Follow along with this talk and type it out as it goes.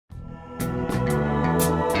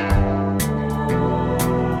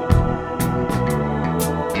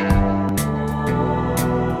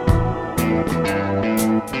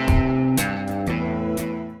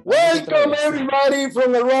everybody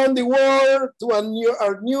from around the world to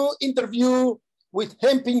our new interview with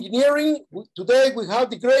Hemp Engineering. Today we have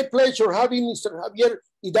the great pleasure of having Mr. Javier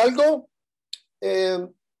Hidalgo.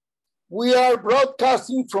 We are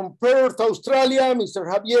broadcasting from Perth, Australia. Mr.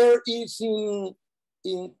 Javier is in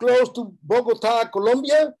close to Bogota,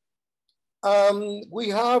 Colombia. We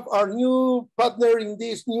have our new partner in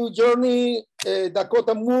this new journey,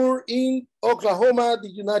 Dakota Moore in Oklahoma, the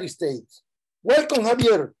United States. Welcome,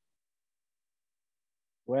 Javier.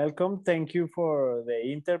 Welcome. Thank you for the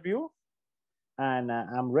interview. And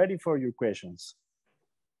I'm ready for your questions.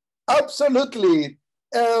 Absolutely.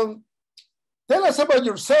 Tell us about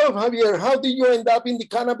yourself, Javier. How did you end up in the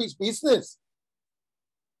cannabis business?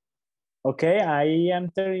 Okay, I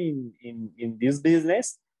entered in this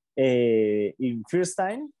business in first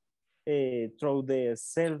time through the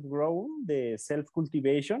self-grown, the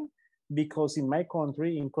self-cultivation, because in my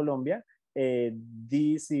country, in Colombia,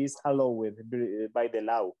 this is allowed by the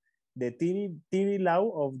law. The tiny law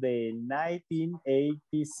of the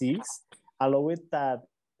 1986 allowed that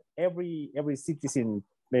every citizen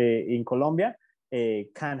in Colombia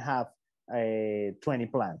can have 20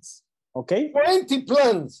 plants. Okay? 20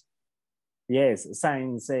 plants? Yes,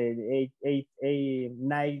 since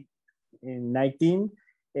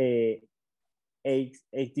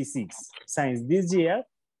 1986. Since this year,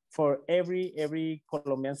 for every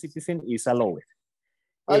Colombian citizen is allowed.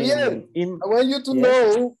 Javier, I want you to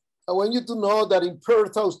know. I want you to know that in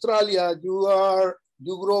Perth, Australia, you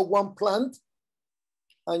grow one plant,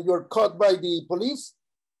 and you're caught by the police,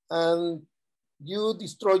 and you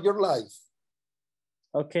destroy your life.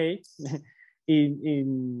 Okay,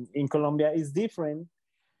 in Colombia it's different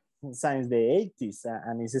since the 80s,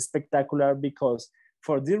 and it's spectacular because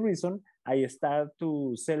for this reason I start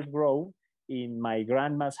to self-grow in my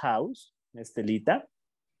grandma's house, Estelita.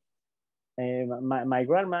 My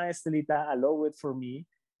grandma Estelita allowed for me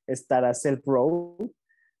start a self-grow,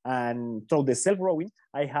 and through the self-growing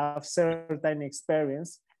I have certain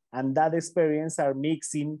experience, and that experience are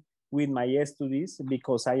mixing with my studies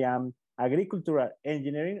because I am agricultural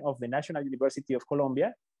engineering of the National University of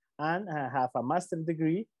Colombia, and I have a master's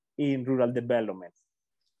degree in rural development.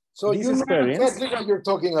 So this you know exactly what you're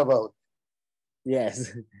talking about.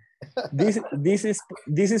 Yes. this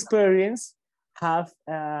experience have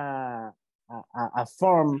a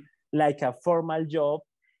form, like a formal job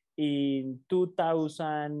in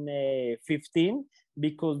 2015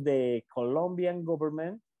 because the Colombian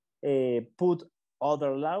government put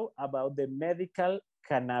other law about the medical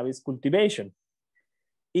cannabis cultivation.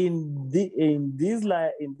 In this law,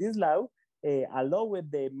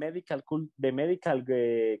 allowed the medical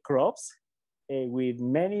crops with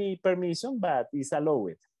many permission, but is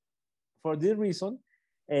allowed. For this reason,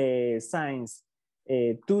 since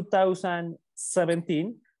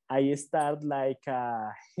 2017, I start like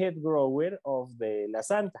a head grower of the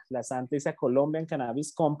LaSanta. LaSanta is a Colombian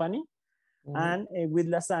cannabis company. And with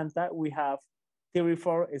LaSanta, we have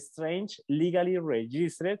 34 strains legally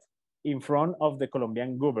registered in front of the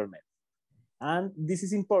Colombian government. And this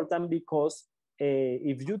is important because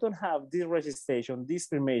if you don't have this registration, these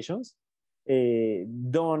permissions,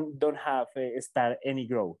 don't have start any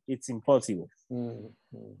growth. It's impossible.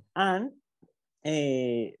 And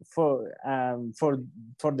for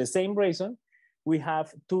the same reason, we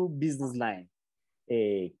have two business lines.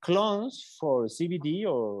 Clones for CBD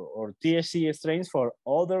or THC strains for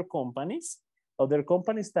other companies that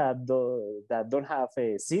don't have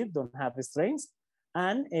a seed, don't have strains,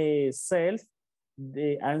 and sell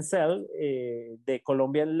the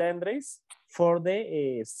Colombian landrace for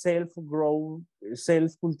the self-grown,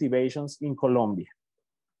 self-cultivations in Colombia.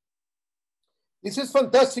 This is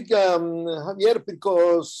fantastic, Javier,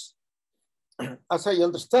 because as I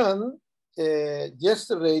understand,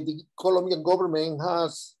 yesterday the Colombian government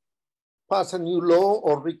has passed a new law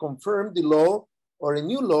or reconfirmed the law or a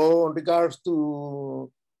new law in regards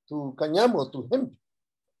to cáñamo, to hemp.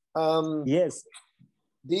 Yes.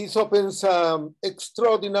 This opens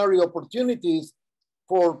extraordinary opportunities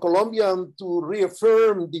for Colombia to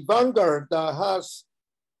reaffirm the vanguard that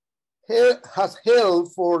has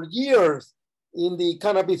held for years in the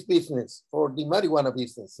cannabis business, or the marijuana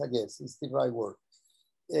business, I guess is the right word.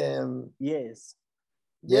 Yes.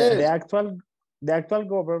 Yes. The actual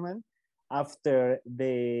government, after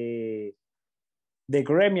the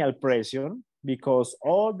gremial pressure, because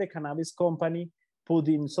all the cannabis company put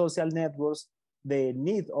in social networks the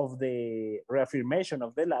need of the reaffirmation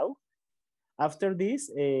of the law. After this,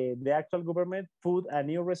 the actual government put a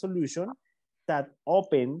new resolution that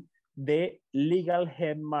opened the legal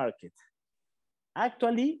hemp market.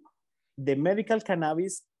 Actually, the medical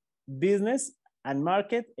cannabis business And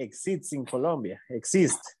market exists in Colombia,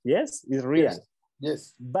 exists, yes, it's real. Yes.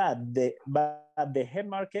 Yes. But the hemp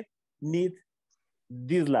market need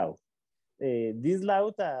this law. This law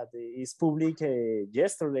that is public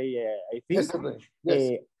yesterday, I think, Yesterday.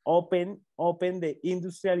 Yes. open the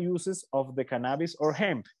industrial uses of the cannabis or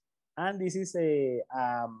hemp. And this is a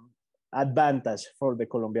advantage for the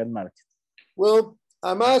Colombian market. Well,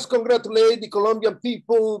 I must congratulate the Colombian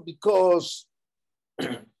people because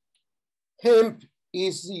hemp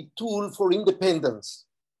is the tool for independence.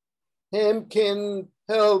 Hemp can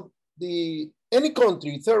help any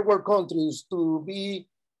country, third world countries, to be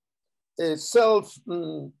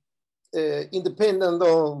self-independent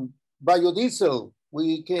on biodiesel.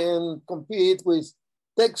 We can compete with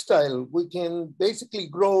textile. We can basically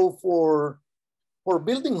grow for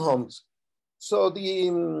building homes. So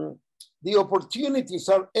the opportunities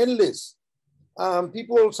are endless.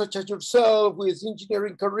 People such as yourself with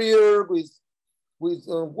engineering career, with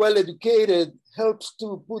well-educated, helps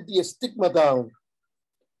to put the stigma down.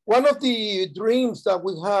 One of the dreams that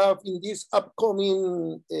we have in this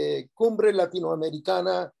upcoming Cumbre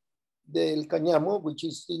Latinoamericana del Cáñamo, which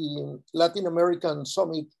is the Latin American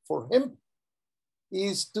Summit for Hemp,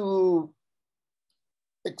 is to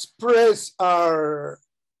express our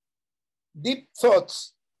deep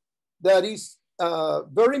thoughts that is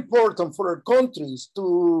very important for our countries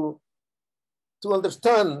to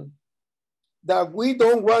understand that we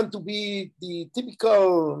don't want to be the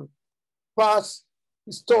typical past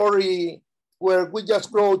story where we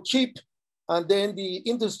just grow cheap and then the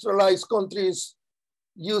industrialized countries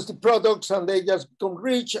use the products and they just become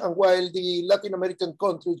rich, and while the Latin American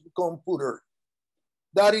countries become poorer.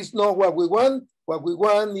 That is not what we want. What we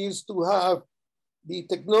want is to have the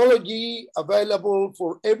technology available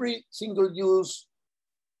for every single use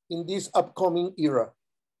in this upcoming era.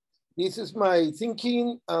 This is my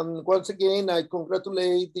thinking, and once again, I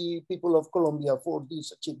congratulate the people of Colombia for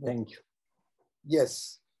this achievement. Thank you.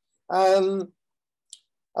 Yes, and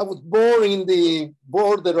I was born in the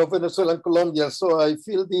border of Venezuela and Colombia, so I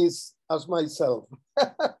feel this as myself.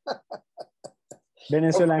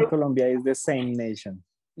 Venezuela and Colombia is the same nation.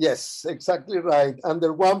 Yes, exactly right.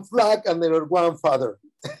 Under one flag, under one father.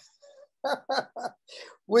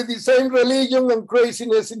 With the same religion and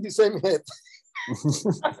craziness in the same head.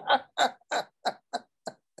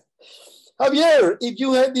 Javier, if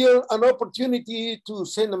you had an opportunity to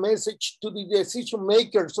send a message to the decision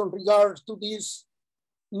makers on regards to these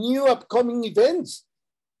new upcoming events,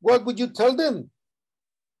 what would you tell them?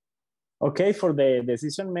 Okay, for the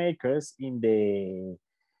decision makers in the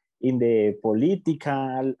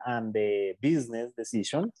political and the business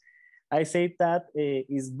decision, I say that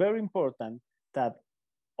it's very important that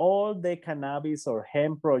all the cannabis or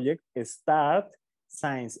hemp project start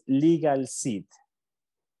since legal seed.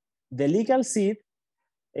 The legal seed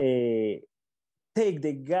take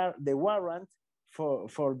the warrant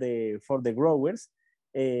for the growers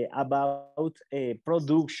about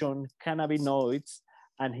production, cannabinoids,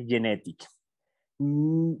 and genetic.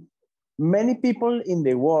 Many people in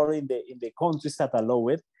the world, in the countries that allow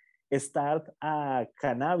it, start a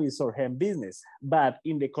cannabis or hemp business. But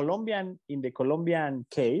in the Colombian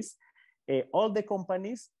case, all the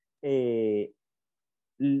companies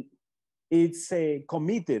it's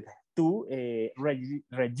committed to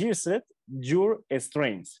register your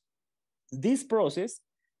strains. This process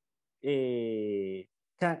can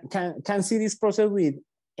see this process with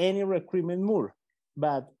any recruitment more,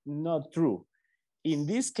 but not true. In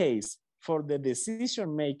this case, for the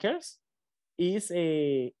decision makers, is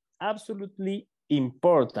absolutely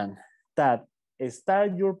important that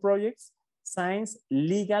start your projects since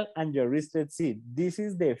legal and registered seed. This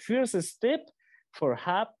is the first step for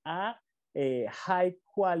have a high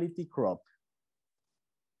quality crop.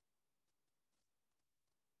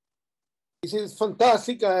 This is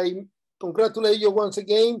fantastic. I congratulate you once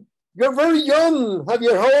again. You're very young,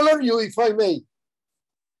 Javier. How old are you, if I may?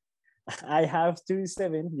 I have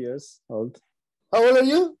 37 years old. How old are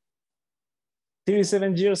you?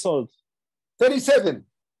 37 years old. 37.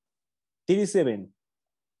 37.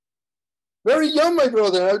 Very young, my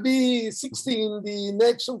brother. I'll be 60 in the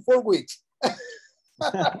next 4 weeks.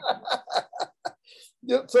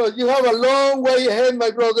 So you have a long way ahead, my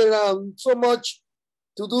brother, and so much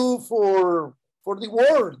to do for the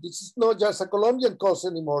world. This is not just a Colombian cause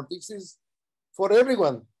anymore. This is for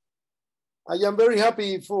everyone. I am very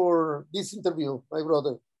happy for this interview, my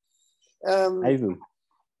brother. I do.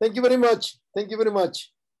 Thank you very much. Thank you very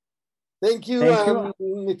much. Thank you,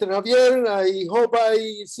 Mr. Javier. I hope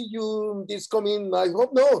I see you this coming. I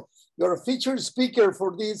hope no, you're a featured speaker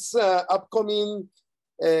for this upcoming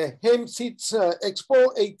Hemp Seeds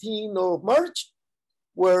Expo, 18th of March,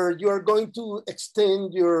 where you are going to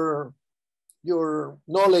extend your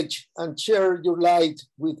knowledge and share your light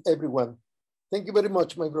with everyone. Thank you very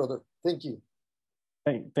much, my brother. Thank you.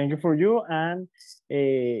 Thank you for you, and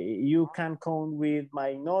you can count with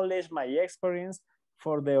my knowledge, my experience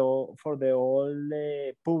for the whole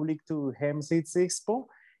public to Hemp Seeds Expo.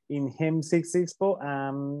 In Hemp Seeds Expo,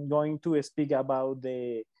 I'm going to speak about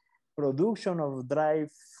the production of dry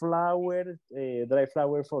flower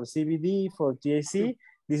for CBD, for THC.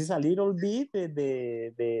 This is a little bit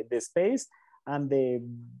the space, and the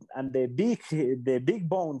big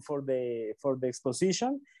bone for the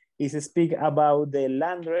exposition is speak about the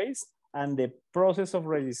land race and the process of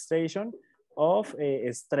registration of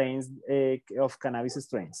strains of cannabis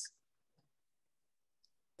strains.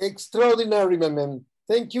 Extraordinary, my man.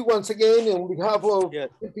 Thank you once again on behalf of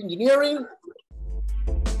Hemp Engineering.